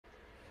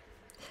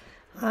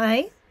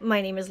Hi,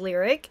 my name is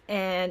Lyric,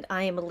 and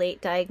I am a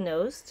late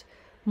diagnosed,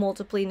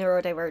 multiply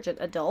neurodivergent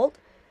adult.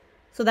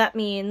 So that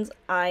means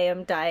I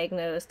am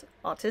diagnosed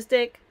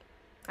autistic.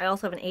 I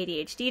also have an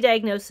ADHD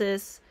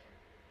diagnosis.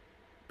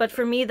 But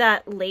for me,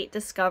 that late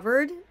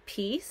discovered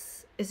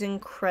piece is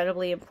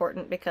incredibly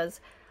important because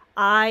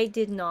I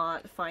did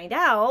not find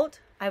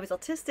out I was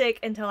autistic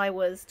until I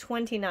was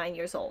 29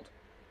 years old.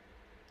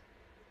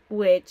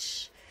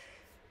 Which,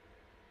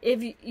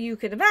 if you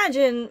can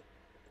imagine,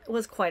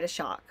 was quite a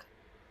shock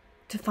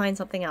to find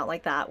something out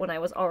like that when I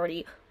was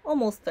already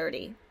almost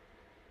 30.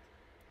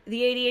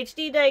 The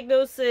ADHD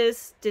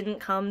diagnosis didn't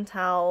come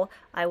till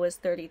I was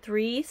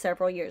 33,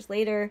 several years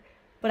later,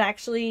 but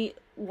actually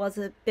was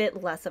a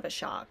bit less of a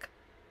shock.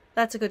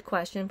 That's a good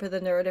question for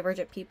the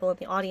neurodivergent people in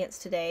the audience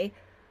today.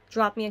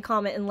 Drop me a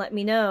comment and let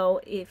me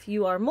know if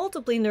you are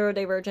multiply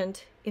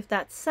neurodivergent, if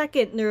that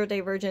second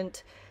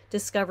neurodivergent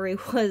discovery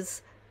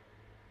was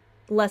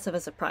less of a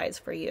surprise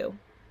for you.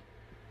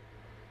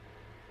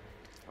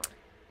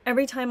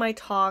 Every time I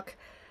talk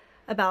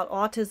about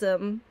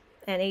autism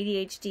and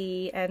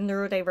ADHD and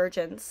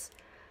neurodivergence,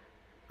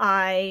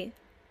 I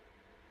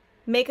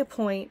make a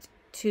point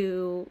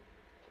to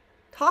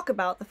talk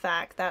about the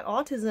fact that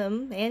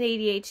autism and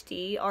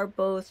ADHD are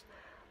both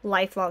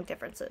lifelong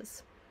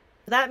differences.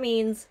 That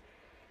means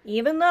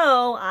even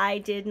though I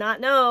did not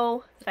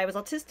know that I was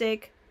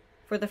autistic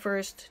for the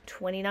first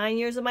 29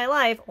 years of my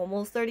life,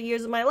 almost 30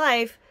 years of my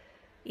life,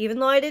 even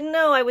though I didn't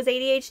know I was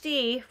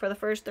ADHD for the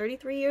first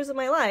 33 years of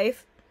my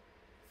life,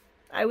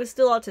 I was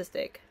still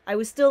autistic. I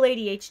was still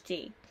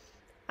ADHD.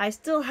 I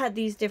still had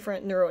these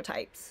different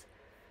neurotypes.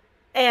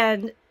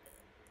 And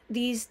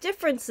these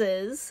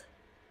differences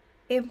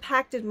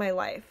impacted my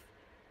life.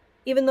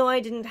 Even though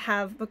I didn't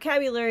have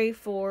vocabulary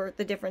for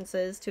the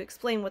differences to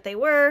explain what they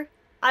were,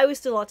 I was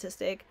still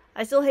autistic.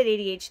 I still had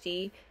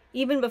ADHD,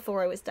 even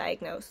before I was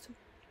diagnosed.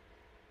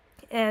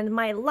 And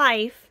my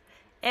life,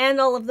 and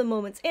all of the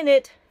moments in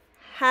it,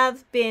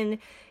 have been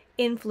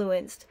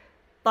influenced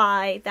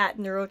by that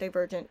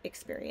neurodivergent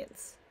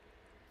experience.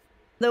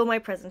 Though my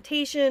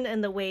presentation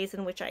and the ways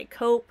in which I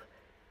cope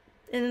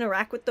and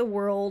interact with the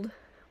world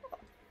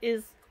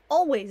is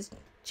always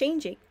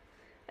changing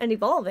and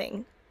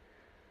evolving,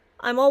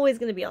 I'm always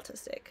going to be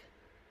autistic.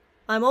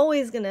 I'm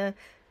always going to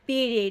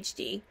be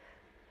ADHD.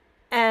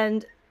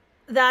 And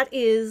that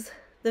is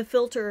the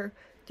filter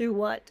through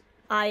what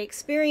I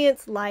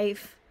experience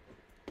life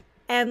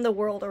and the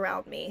world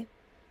around me.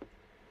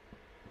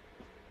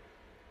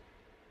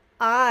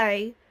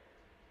 I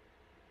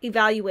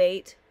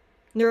evaluate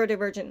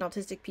neurodivergent and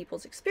autistic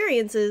people's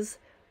experiences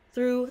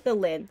through the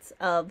lens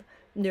of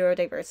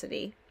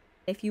neurodiversity.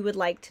 If you would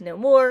like to know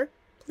more,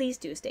 please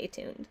do stay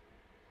tuned.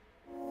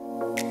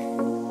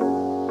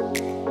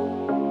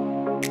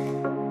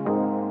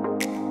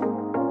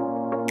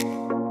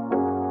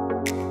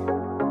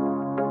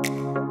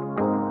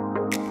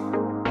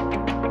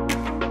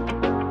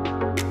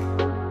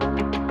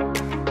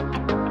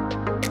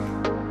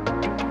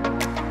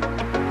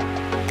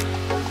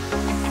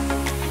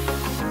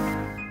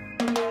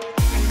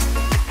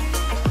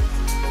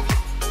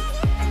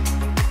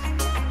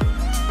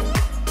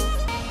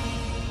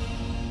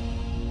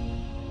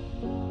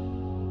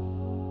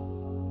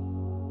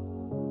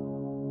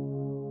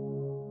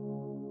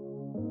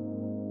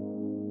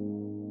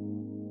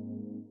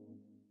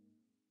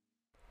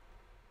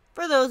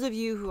 For those of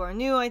you who are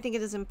new, I think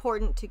it is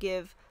important to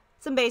give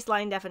some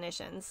baseline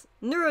definitions.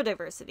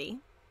 Neurodiversity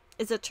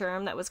is a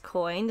term that was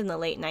coined in the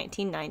late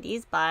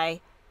 1990s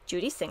by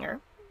Judy Singer.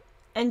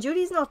 And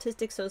Judy's an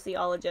autistic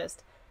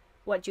sociologist.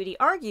 What Judy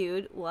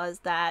argued was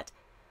that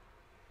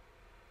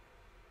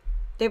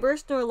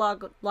diverse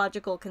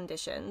neurological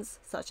conditions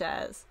such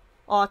as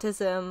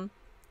autism,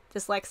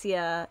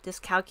 dyslexia,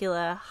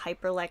 dyscalculia,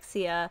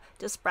 hyperlexia,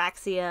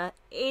 dyspraxia,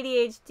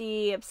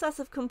 ADHD,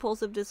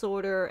 obsessive-compulsive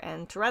disorder,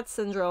 and Tourette's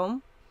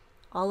syndrome,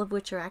 all of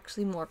which are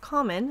actually more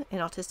common in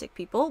autistic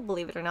people,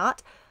 believe it or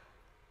not,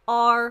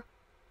 are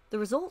the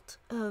result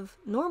of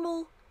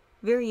normal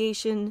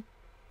variation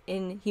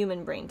in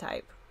human brain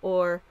type,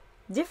 or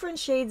different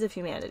shades of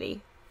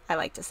humanity, I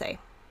like to say.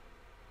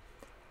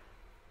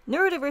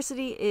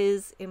 Neurodiversity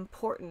is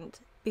important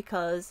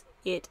because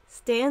it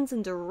stands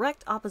in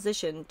direct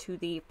opposition to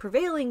the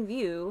prevailing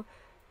view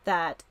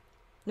that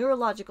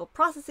neurological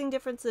processing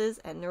differences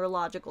and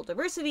neurological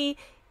diversity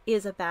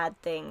is a bad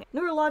thing.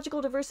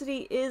 Neurological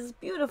diversity is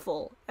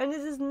beautiful, and it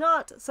is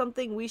not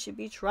something we should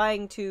be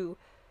trying to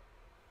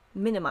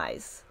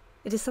minimize.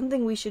 It is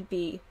something we should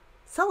be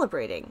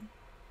celebrating.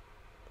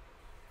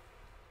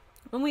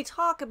 When we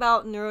talk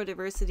about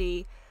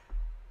neurodiversity,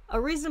 a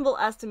reasonable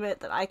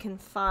estimate that I can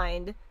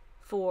find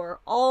for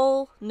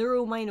all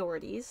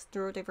neurominorities,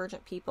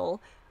 neurodivergent people,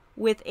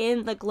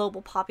 within the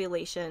global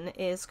population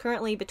is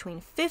currently between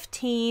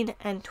 15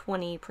 and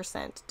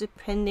 20%,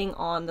 depending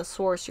on the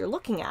source you're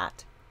looking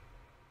at.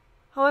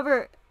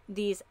 However,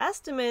 these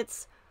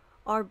estimates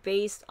are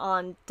based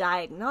on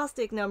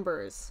diagnostic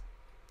numbers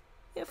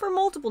for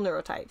multiple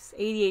neurotypes,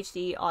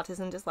 ADHD,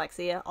 autism,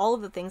 dyslexia, all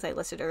of the things I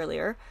listed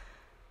earlier.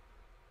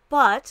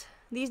 But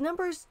these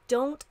numbers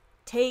don't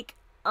take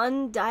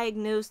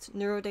undiagnosed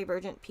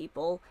neurodivergent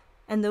people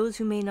and those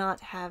who may not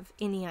have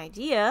any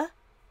idea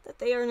that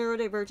they are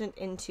neurodivergent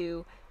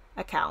into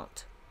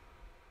account.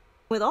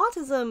 With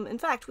autism, in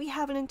fact, we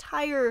have an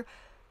entire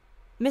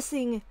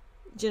missing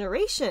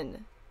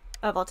generation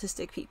of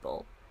autistic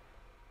people,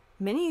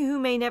 many who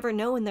may never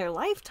know in their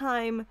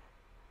lifetime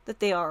that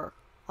they are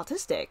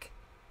autistic.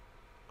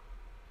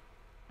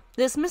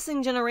 This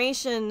missing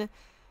generation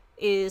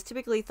is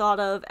typically thought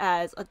of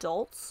as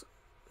adults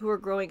who are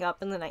growing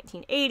up in the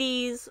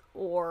 1980s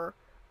or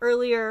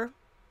earlier,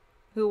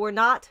 who were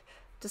not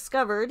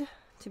discovered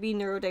to be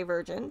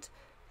neurodivergent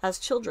as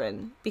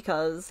children,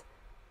 because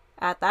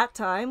at that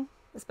time,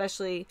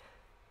 especially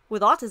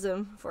with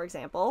autism, for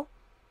example,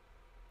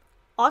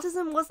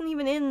 autism wasn't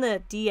even in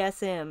the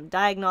DSM,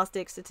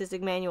 Diagnostic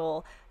Statistic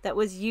Manual, that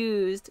was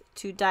used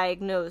to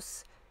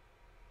diagnose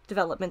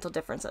developmental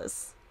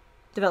differences,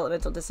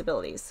 developmental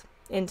disabilities,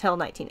 until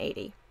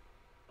 1980.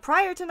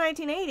 Prior to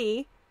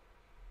 1980,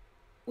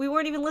 we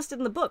weren't even listed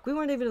in the book. We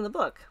weren't even in the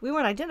book. We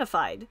weren't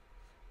identified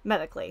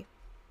medically.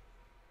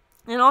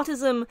 And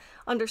autism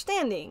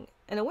understanding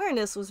and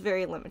awareness was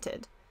very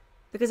limited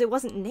because it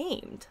wasn't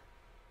named.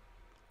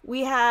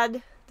 We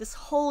had this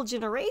whole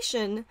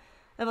generation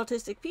of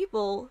autistic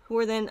people who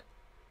were then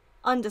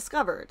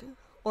undiscovered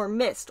or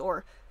missed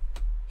or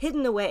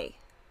hidden away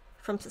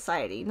from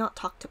society, not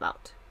talked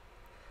about.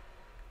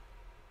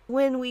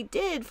 When we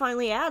did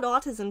finally add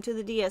autism to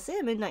the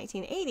DSM in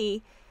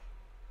 1980,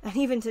 and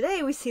even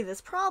today we see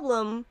this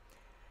problem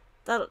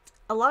that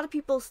a lot of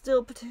people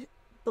still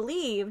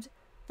believed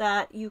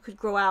that you could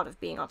grow out of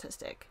being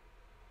autistic.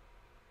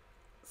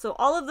 So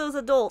all of those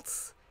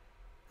adults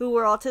who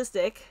were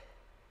autistic,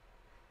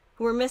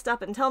 who were missed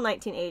up until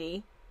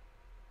 1980,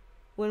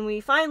 when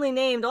we finally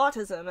named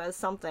autism as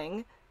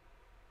something,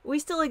 we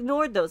still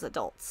ignored those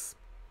adults.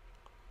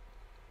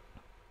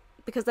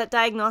 Because that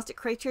diagnostic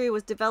criteria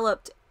was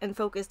developed and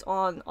focused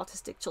on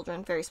autistic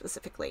children very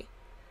specifically.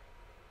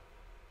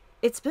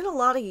 It's been a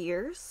lot of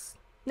years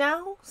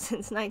now,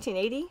 since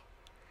 1980,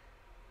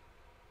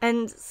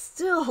 and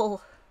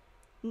still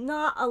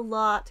not a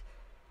lot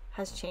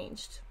has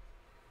changed.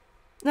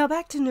 Now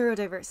back to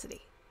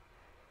neurodiversity.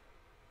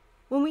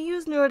 When we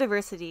use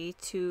neurodiversity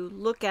to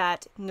look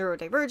at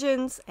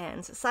neurodivergence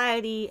and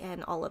society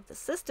and all of the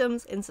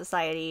systems in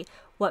society,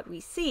 what we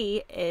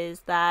see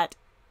is that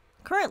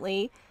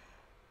currently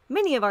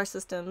many of our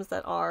systems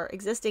that are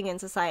existing in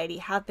society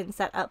have been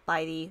set up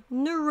by the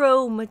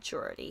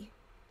neuromajority,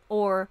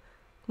 or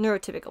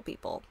neurotypical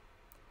people.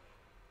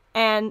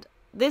 And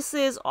this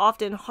is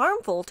often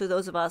harmful to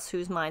those of us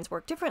whose minds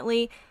work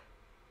differently,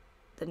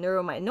 the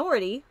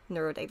neurominority,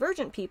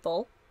 neurodivergent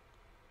people,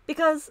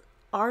 because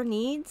our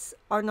needs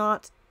are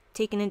not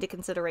taken into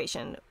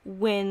consideration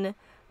when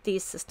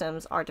these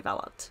systems are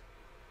developed.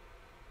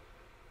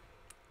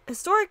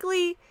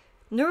 Historically,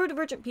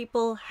 neurodivergent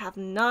people have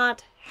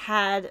not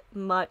had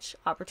much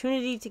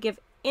opportunity to give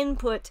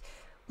input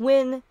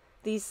when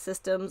these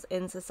systems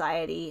in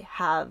society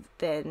have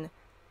been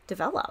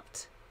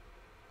developed.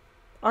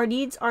 Our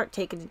needs aren't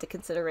taken into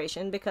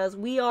consideration because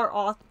we are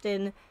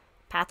often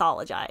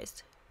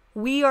pathologized.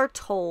 We are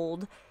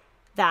told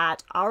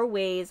that our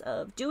ways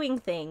of doing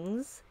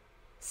things,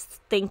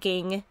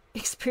 thinking,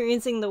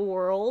 experiencing the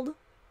world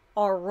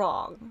are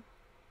wrong.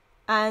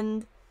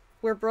 And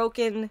we're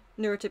broken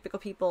neurotypical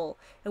people,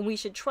 and we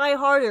should try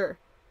harder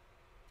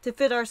to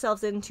fit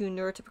ourselves into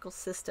neurotypical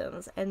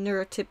systems and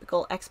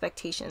neurotypical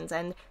expectations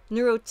and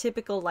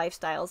neurotypical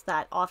lifestyles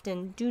that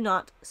often do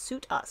not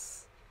suit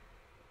us.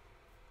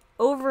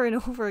 Over and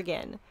over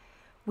again,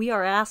 we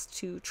are asked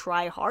to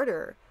try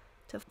harder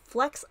to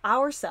flex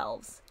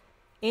ourselves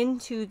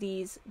into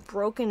these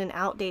broken and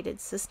outdated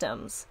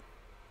systems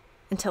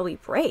until we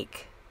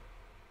break,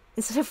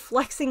 instead of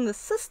flexing the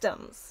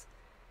systems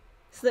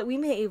so that we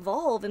may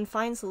evolve and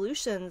find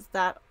solutions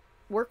that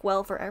work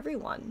well for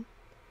everyone.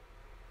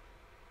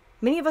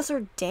 Many of us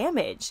are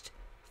damaged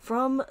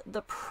from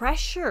the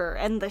pressure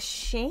and the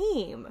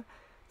shame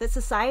that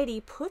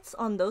society puts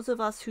on those of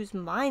us whose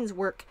minds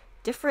work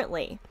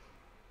differently,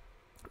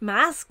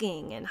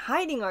 masking and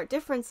hiding our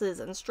differences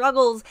and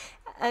struggles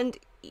and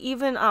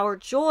even our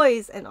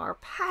joys and our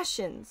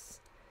passions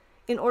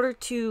in order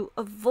to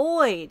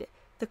avoid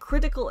the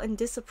critical and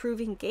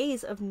disapproving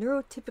gaze of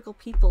neurotypical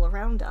people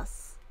around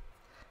us.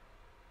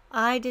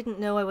 I didn't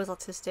know I was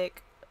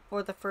autistic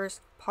for the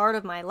first part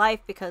of my life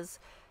because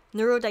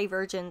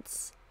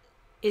neurodivergence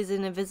is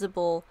an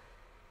invisible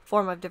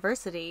form of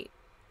diversity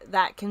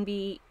that can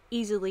be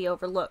easily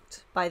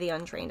overlooked by the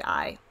untrained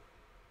eye.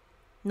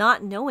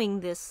 Not knowing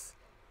this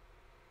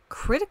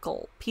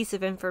critical piece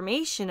of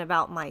information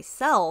about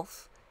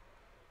myself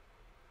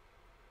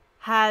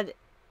had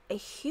a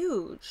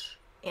huge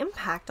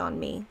impact on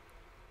me.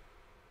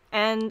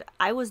 And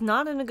I was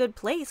not in a good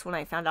place when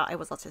I found out I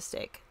was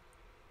autistic.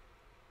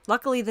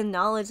 Luckily, the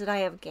knowledge that I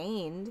have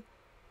gained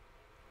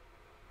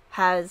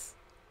has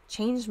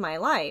changed my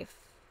life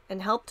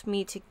and helped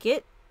me to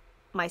get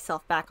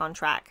myself back on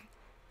track,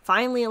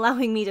 finally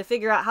allowing me to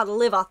figure out how to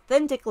live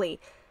authentically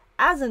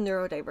as a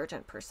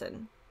neurodivergent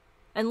person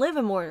and live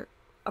a more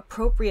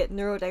appropriate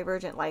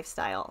neurodivergent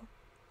lifestyle.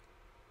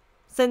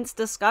 Since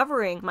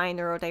discovering my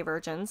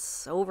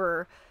neurodivergence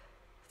over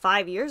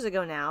 5 years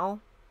ago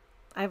now,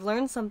 I've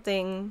learned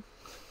something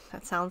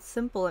that sounds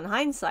simple in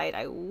hindsight.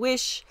 I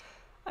wish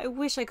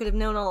I could have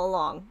known all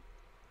along.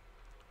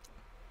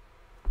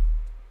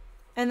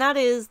 And that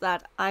is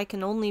that I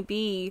can only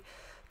be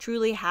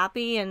truly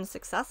happy and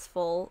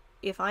successful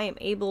if I am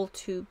able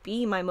to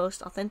be my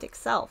most authentic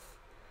self,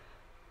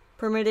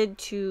 permitted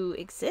to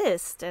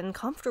exist and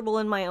comfortable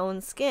in my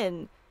own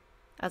skin,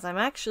 as I'm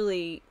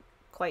actually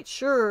quite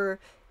sure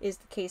is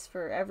the case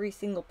for every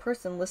single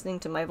person listening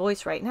to my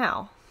voice right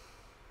now.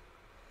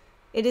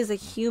 It is a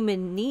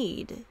human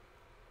need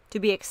to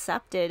be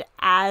accepted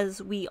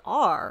as we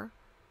are,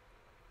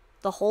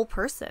 the whole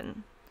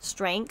person,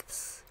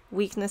 strengths,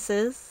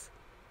 weaknesses,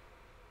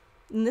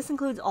 and this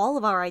includes all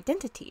of our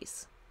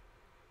identities.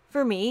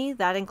 For me,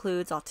 that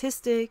includes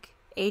autistic,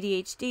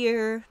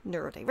 ADHDer,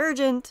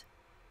 neurodivergent,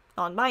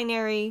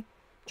 non-binary,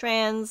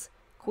 trans,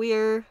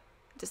 queer,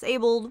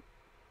 disabled.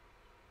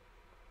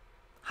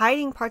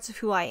 Hiding parts of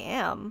who I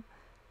am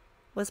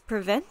was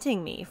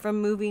preventing me from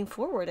moving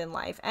forward in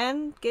life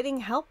and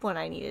getting help when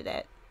I needed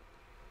it.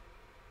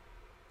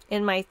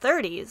 In my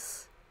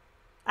 30s,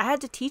 I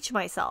had to teach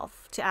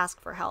myself to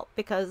ask for help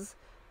because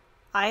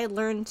I had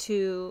learned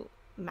to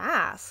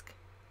mask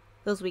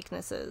those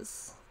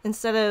weaknesses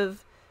instead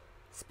of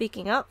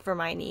speaking up for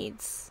my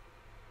needs.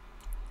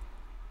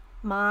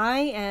 My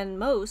and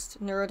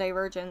most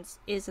neurodivergence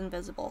is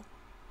invisible.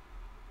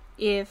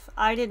 If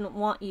I didn't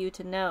want you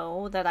to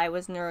know that I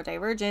was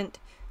neurodivergent,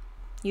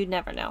 you'd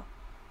never know.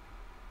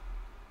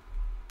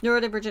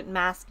 Neurodivergent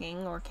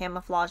masking or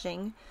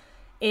camouflaging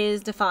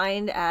is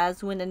defined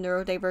as when a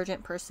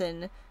neurodivergent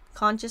person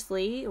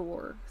consciously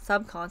or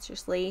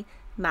subconsciously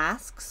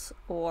masks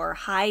or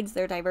hides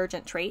their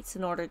divergent traits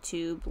in order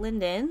to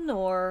blend in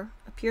or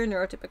appear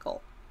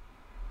neurotypical.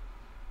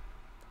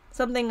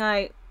 Something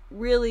I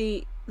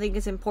really think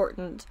is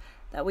important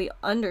that we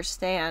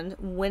understand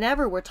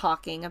whenever we're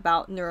talking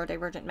about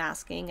neurodivergent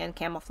masking and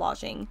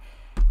camouflaging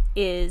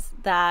is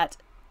that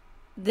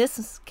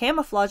this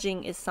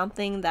camouflaging is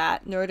something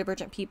that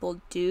neurodivergent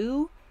people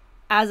do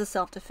as a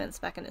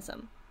self-defense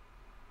mechanism.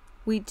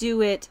 We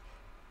do it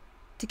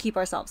to keep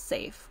ourselves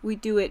safe. We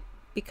do it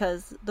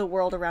because the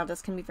world around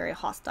us can be very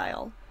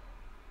hostile.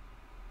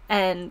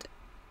 And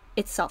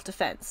it's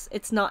self-defense.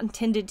 It's not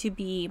intended to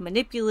be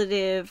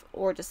manipulative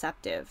or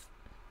deceptive.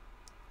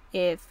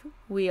 If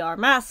we are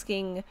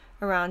masking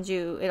around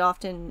you, it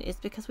often is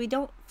because we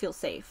don't feel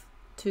safe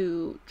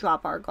to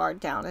drop our guard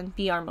down and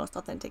be our most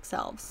authentic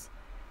selves.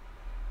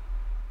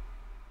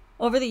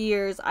 Over the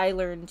years, I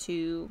learned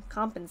to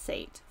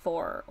compensate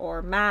for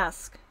or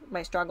mask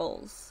my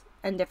struggles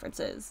and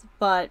differences,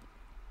 but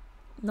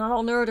not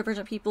all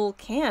neurodivergent people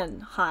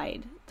can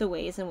hide the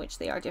ways in which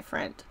they are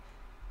different.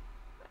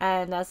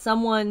 And as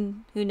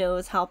someone who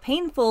knows how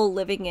painful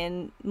living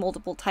in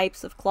multiple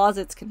types of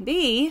closets can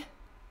be,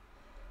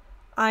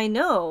 I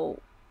know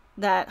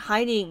that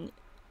hiding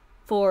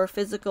for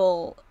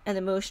physical and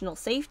emotional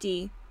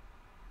safety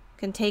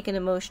can take an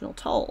emotional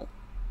toll.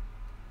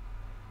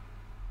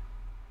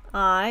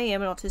 I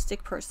am an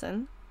autistic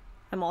person.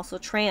 I'm also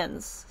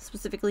trans,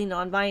 specifically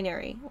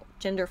non-binary,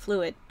 gender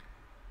fluid.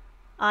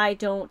 I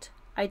don't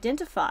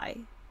identify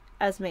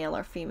as male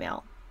or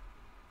female.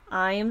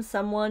 I am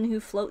someone who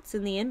floats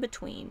in the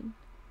in-between.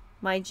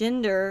 My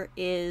gender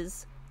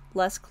is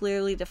less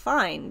clearly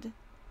defined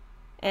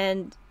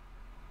and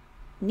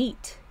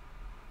neat.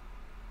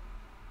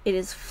 It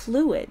is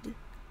fluid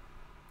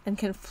and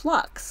can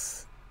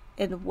flux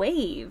and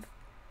wave.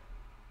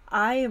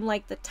 I am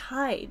like the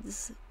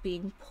tides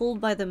being pulled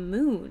by the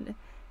moon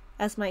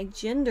as my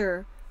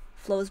gender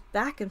flows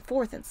back and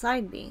forth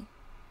inside me.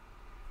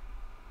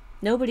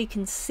 Nobody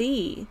can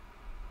see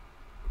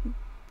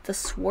the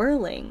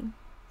swirling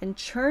and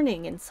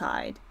churning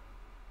inside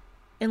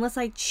unless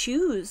I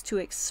choose to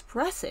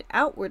express it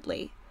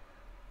outwardly.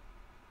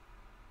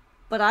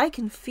 But I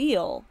can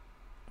feel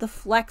the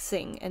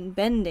flexing and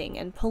bending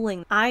and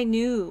pulling. I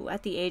knew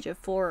at the age of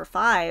 4 or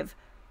 5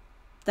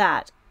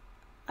 that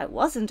I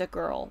wasn't a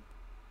girl,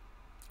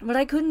 but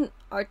I couldn't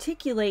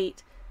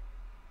articulate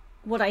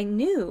what I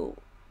knew.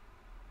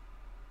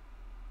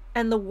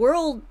 And the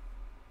world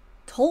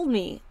told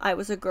me I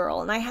was a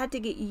girl, and I had to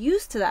get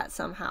used to that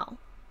somehow.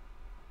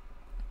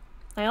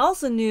 I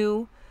also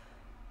knew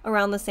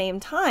around the same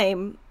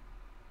time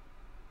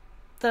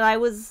that I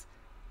was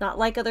not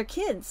like other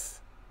kids.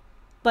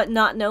 But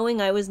not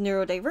knowing I was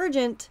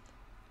neurodivergent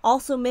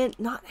also meant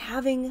not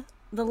having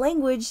the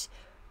language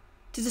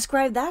to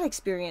describe that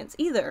experience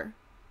either.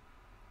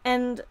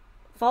 And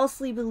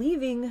falsely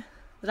believing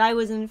that I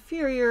was an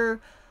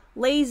inferior,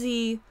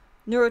 lazy,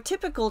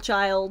 neurotypical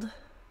child,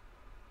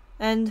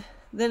 and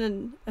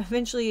then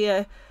eventually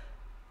a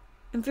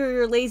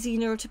inferior, lazy,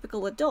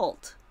 neurotypical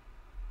adult.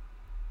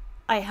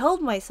 I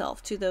held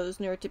myself to those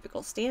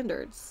neurotypical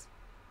standards,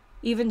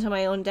 even to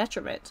my own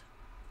detriment.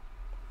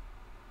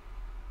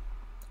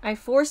 I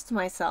forced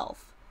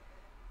myself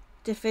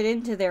to fit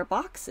into their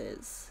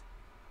boxes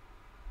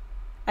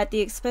at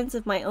the expense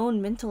of my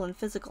own mental and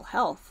physical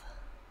health.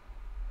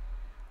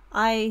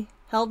 I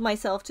held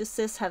myself to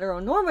cis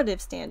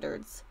heteronormative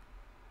standards,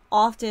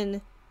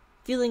 often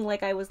feeling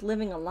like I was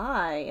living a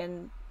lie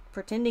and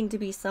pretending to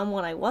be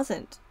someone I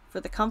wasn't for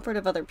the comfort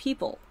of other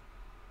people.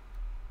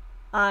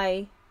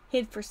 I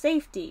hid for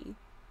safety,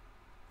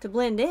 to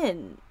blend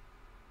in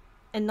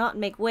and not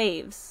make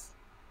waves.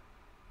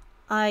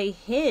 I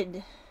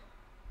hid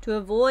to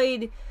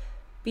avoid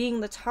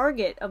being the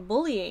target of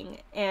bullying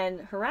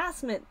and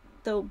harassment,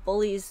 though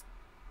bullies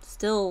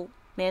still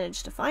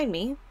managed to find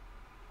me.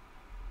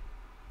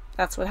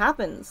 That's what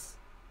happens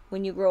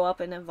when you grow up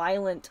in a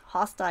violent,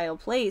 hostile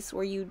place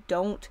where you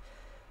don't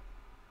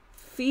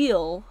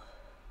feel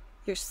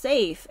you're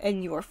safe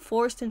and you're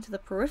forced into the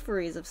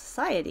peripheries of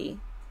society.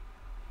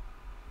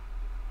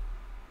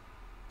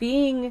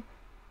 Being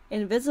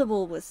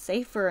invisible was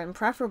safer and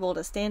preferable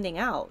to standing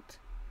out.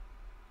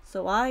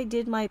 So I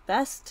did my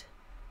best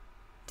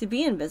to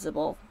be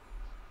invisible,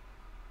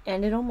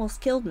 and it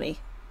almost killed me.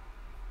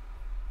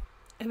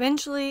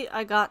 Eventually,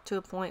 I got to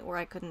a point where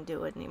I couldn't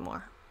do it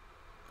anymore.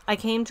 I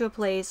came to a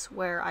place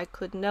where I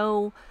could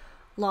no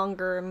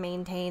longer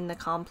maintain the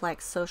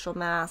complex social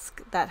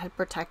mask that had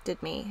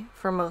protected me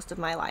for most of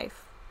my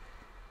life.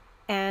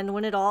 And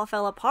when it all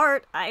fell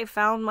apart, I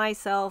found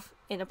myself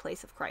in a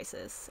place of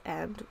crisis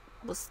and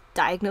was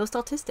diagnosed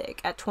autistic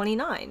at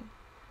 29.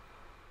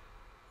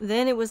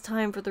 Then it was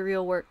time for the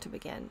real work to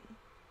begin.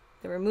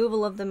 The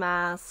removal of the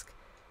mask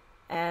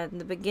and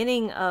the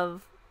beginning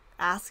of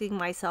asking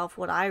myself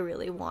what I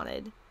really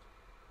wanted,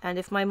 and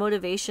if my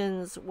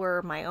motivations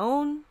were my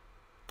own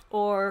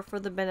or for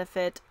the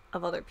benefit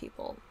of other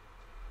people.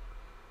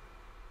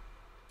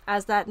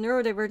 As that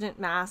neurodivergent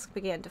mask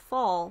began to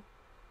fall,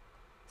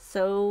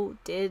 so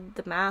did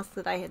the mask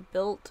that I had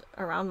built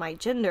around my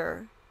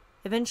gender,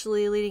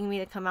 eventually leading me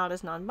to come out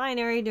as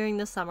non-binary during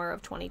the summer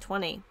of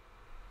 2020.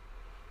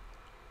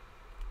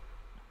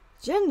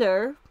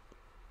 Gender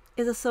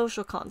is a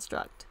social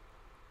construct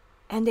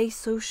and a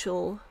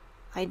social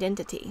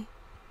identity.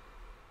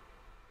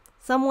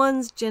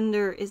 Someone's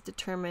gender is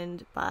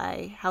determined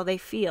by how they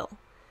feel.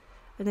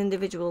 An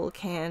individual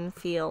can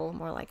feel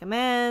more like a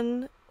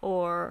man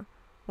or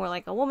more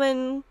like a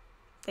woman.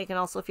 They can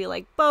also feel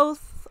like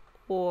both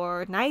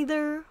or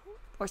neither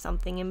or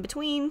something in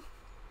between.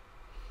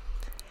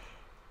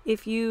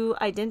 If you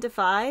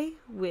identify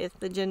with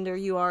the gender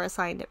you are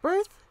assigned at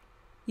birth,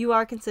 you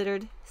are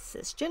considered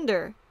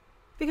cisgender,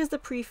 because the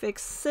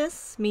prefix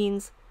cis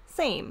means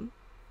same.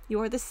 You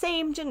are the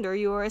same gender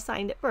you are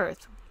assigned at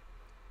birth.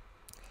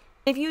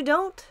 If you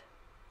don't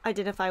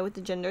identify with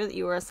the gender that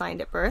you were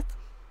assigned at birth,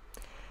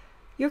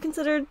 you're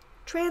considered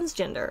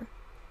transgender.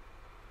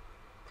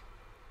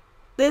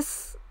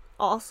 This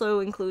also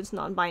includes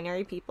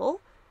non-binary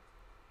people,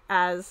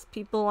 as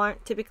people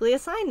aren't typically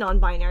assigned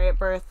non-binary at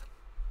birth.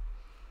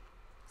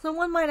 So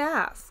one might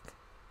ask,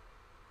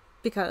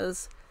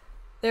 because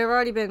there have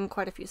already been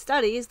quite a few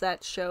studies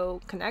that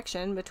show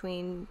connection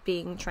between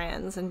being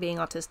trans and being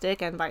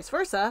autistic and vice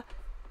versa,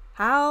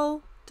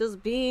 how does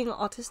being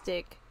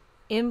autistic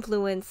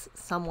influence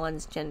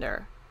someone's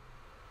gender?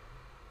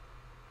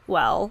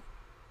 Well,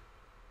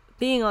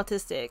 being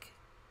autistic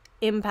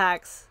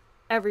impacts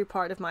every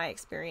part of my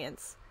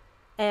experience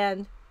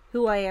and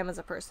who I am as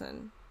a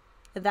person.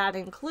 That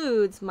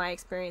includes my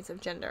experience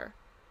of gender.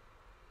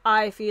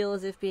 I feel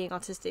as if being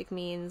autistic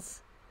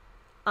means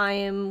I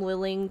am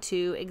willing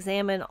to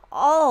examine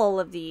all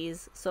of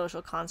these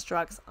social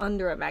constructs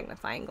under a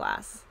magnifying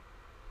glass.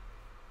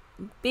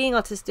 Being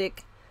autistic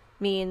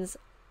means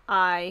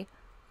I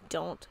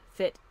don't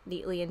fit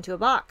neatly into a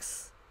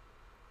box.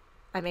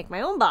 I make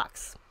my own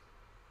box.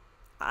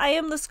 I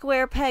am the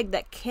square peg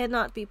that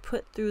cannot be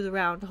put through the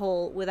round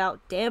hole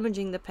without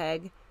damaging the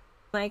peg.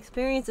 My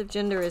experience of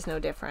gender is no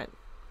different.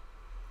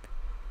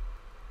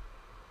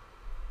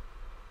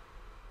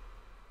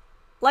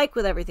 Like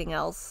with everything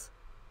else,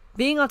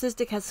 being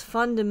autistic has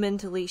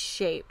fundamentally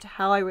shaped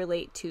how I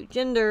relate to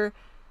gender,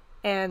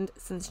 and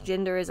since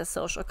gender is a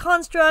social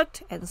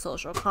construct, and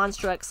social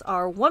constructs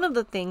are one of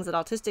the things that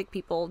autistic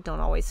people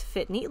don't always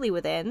fit neatly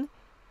within,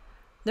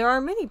 there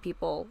are many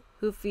people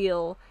who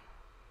feel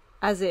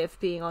as if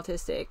being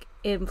autistic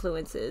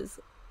influences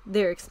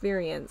their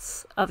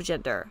experience of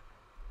gender.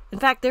 In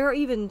fact, there are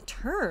even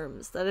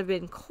terms that have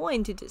been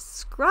coined to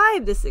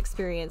describe this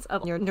experience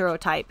of your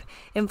neurotype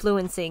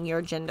influencing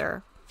your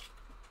gender.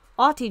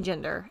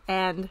 Autigender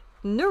and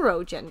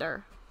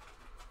neurogender.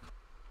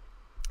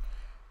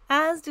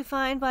 As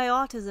defined by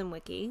Autism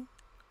Wiki,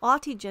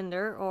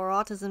 autigender or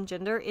autism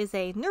gender is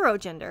a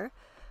neurogender,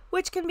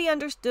 which can be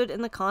understood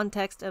in the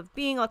context of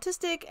being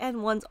autistic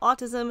and one's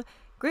autism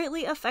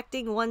greatly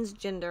affecting one's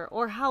gender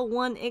or how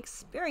one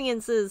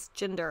experiences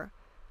gender.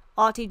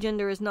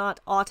 Autigender is not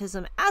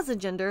autism as a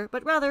gender,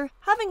 but rather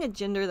having a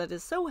gender that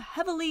is so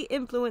heavily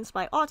influenced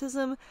by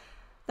autism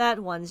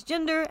that one's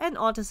gender and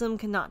autism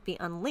cannot be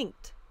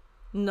unlinked.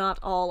 Not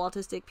all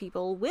autistic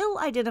people will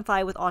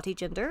identify with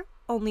autigender,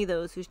 only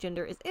those whose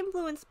gender is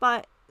influenced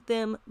by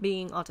them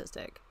being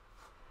autistic.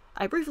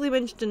 I briefly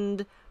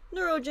mentioned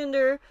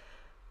neurogender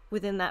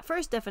within that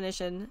first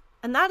definition,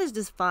 and that is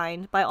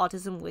defined by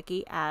Autism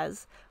Wiki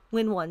as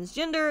when one's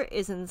gender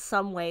is in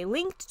some way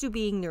linked to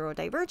being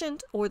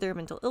neurodivergent or their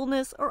mental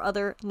illness or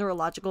other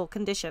neurological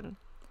condition.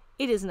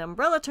 It is an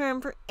umbrella term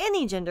for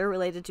any gender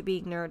related to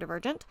being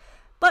neurodivergent,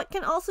 but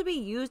can also be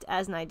used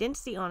as an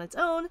identity on its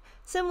own,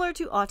 similar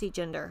to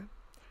autigender.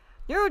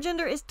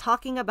 Neurogender is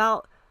talking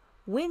about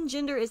when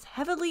gender is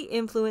heavily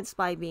influenced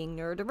by being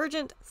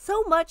neurodivergent,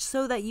 so much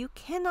so that you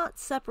cannot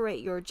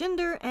separate your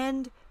gender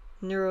and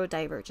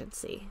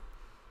neurodivergency.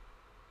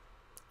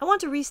 I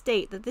want to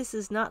restate that this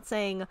is not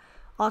saying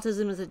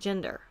autism is a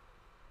gender.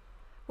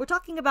 We're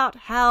talking about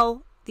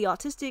how the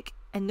autistic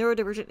and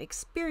neurodivergent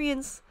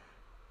experience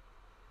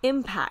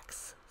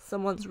impacts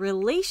someone's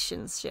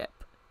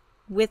relationship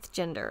with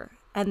gender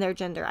and their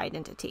gender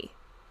identity.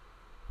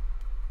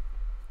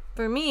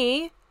 For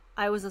me,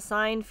 I was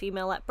assigned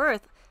female at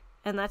birth,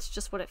 and that's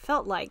just what it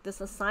felt like, this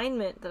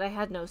assignment that I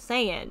had no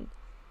say in.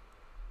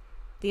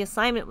 The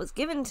assignment was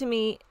given to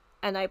me,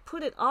 and I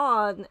put it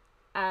on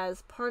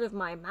as part of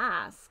my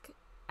mask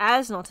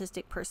as an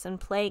autistic person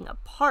playing a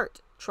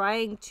part,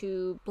 trying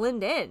to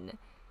blend in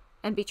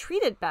and be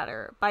treated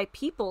better by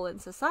people in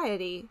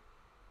society.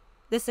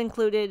 This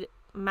included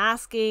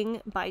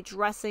masking by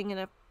dressing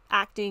and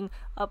acting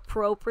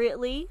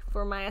appropriately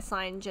for my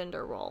assigned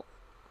gender role.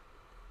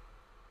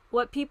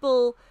 What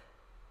people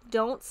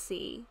don't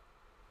see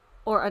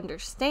or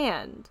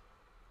understand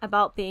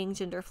about being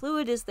gender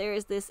fluid is there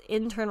is this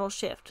internal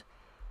shift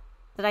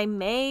that I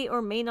may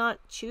or may not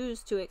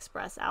choose to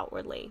express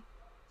outwardly.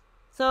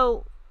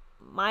 So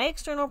my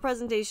external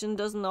presentation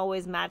doesn't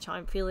always match how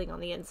I'm feeling on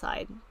the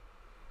inside.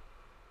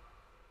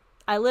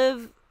 I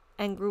live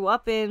and grew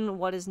up in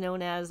what is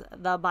known as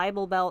the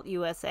Bible Belt,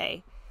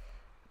 USA.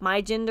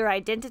 My gender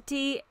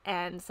identity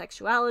and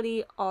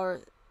sexuality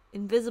are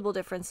invisible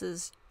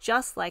differences,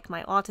 just like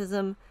my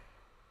autism,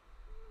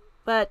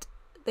 but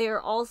they are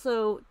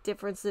also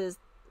differences,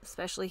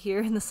 especially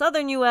here in the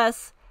southern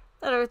US,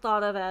 that are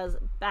thought of as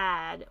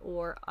bad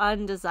or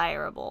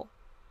undesirable.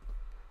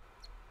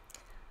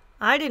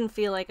 I didn't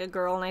feel like a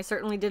girl, and I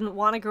certainly didn't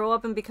want to grow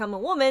up and become a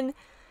woman,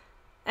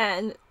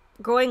 and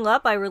growing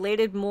up I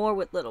related more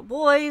with little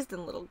boys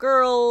than little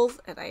girls,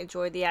 and I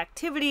enjoyed the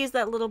activities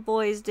that little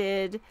boys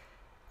did.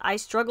 I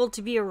struggled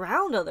to be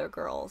around other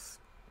girls.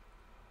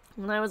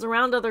 When I was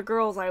around other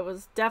girls, I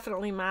was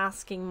definitely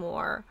masking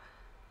more,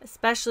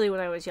 especially when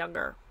I was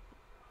younger.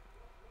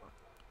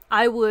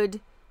 I would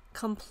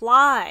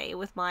comply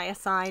with my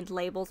assigned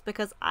labels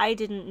because I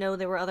didn't know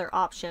there were other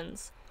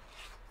options.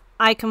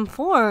 I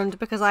conformed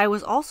because I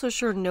was also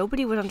sure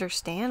nobody would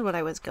understand what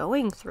I was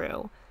going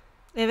through.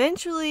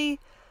 Eventually,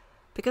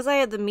 because I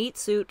had the meat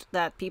suit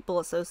that people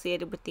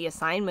associated with the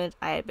assignment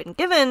I had been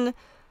given,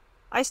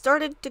 I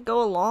started to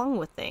go along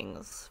with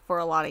things for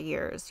a lot of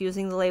years,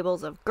 using the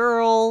labels of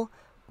girl,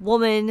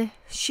 woman,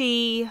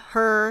 she,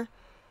 her,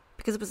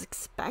 because it was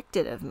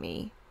expected of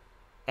me,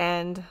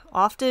 and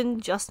often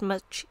just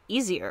much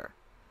easier.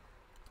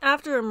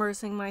 After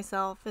immersing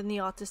myself in the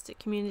autistic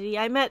community,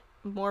 I met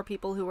more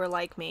people who were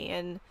like me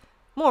in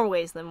more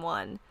ways than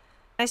one.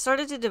 I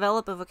started to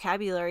develop a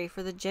vocabulary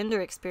for the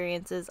gender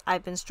experiences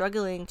I've been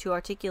struggling to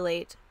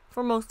articulate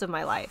for most of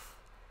my life.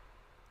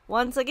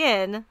 Once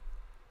again,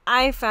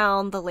 I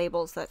found the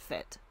labels that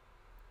fit.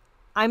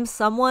 I'm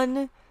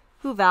someone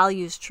who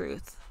values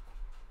truth.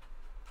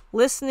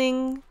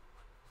 Listening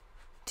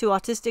to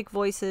autistic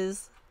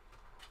voices,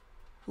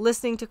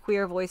 listening to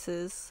queer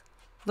voices,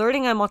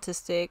 learning I'm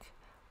autistic,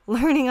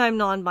 learning I'm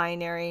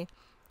non-binary,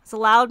 has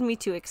allowed me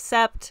to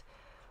accept,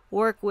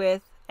 work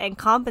with, and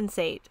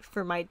compensate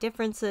for my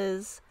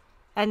differences,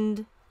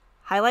 and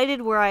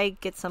highlighted where I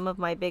get some of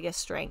my biggest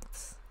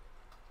strengths.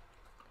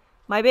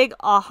 My big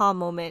aha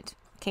moment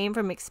came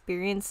from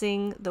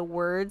experiencing the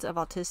words of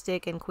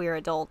autistic and queer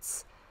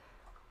adults.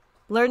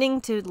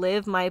 Learning to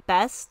live my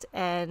best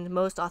and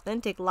most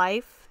authentic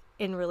life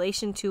in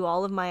relation to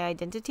all of my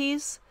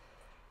identities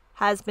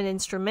has been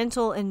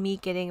instrumental in me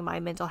getting my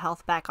mental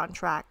health back on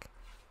track.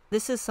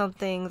 This is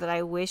something that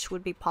I wish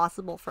would be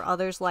possible for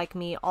others like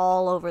me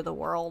all over the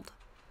world.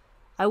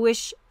 I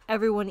wish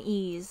everyone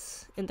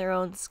ease in their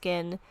own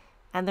skin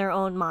and their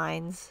own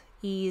minds,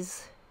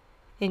 ease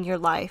in your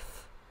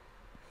life.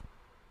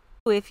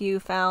 If you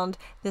found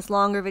this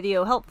longer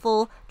video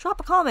helpful, drop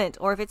a comment,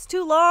 or if it's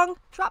too long,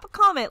 drop a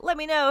comment. Let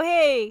me know,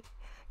 hey,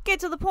 get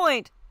to the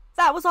point.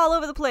 That was all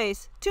over the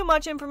place. Too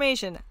much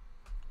information.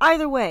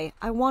 Either way,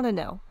 I want to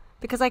know,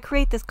 because I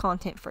create this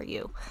content for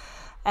you.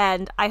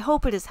 And I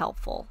hope it is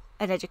helpful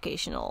and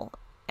educational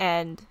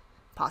and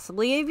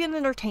possibly even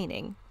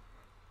entertaining.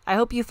 I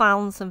hope you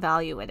found some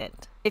value in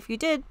it. If you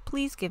did,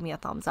 please give me a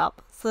thumbs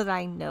up so that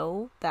I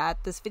know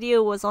that this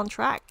video was on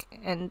track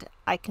and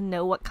I can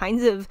know what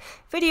kinds of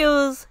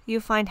videos you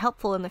find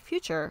helpful in the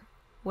future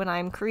when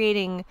I'm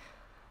creating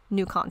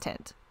new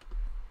content.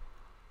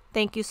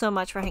 Thank you so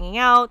much for hanging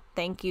out.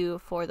 Thank you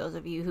for those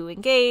of you who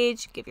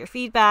engage, give your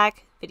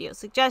feedback, video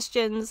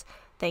suggestions.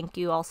 Thank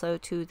you also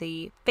to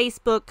the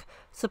Facebook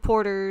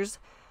supporters.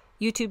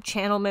 YouTube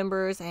channel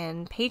members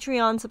and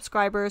Patreon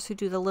subscribers who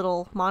do the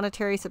little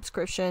monetary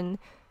subscription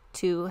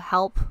to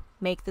help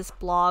make this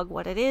blog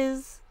what it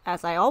is.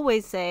 As I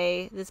always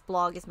say, this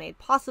blog is made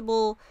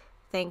possible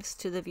thanks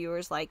to the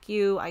viewers like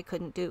you. I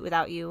couldn't do it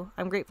without you.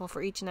 I'm grateful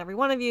for each and every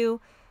one of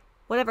you,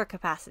 whatever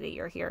capacity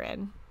you're here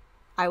in.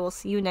 I will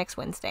see you next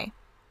Wednesday.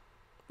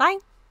 Bye!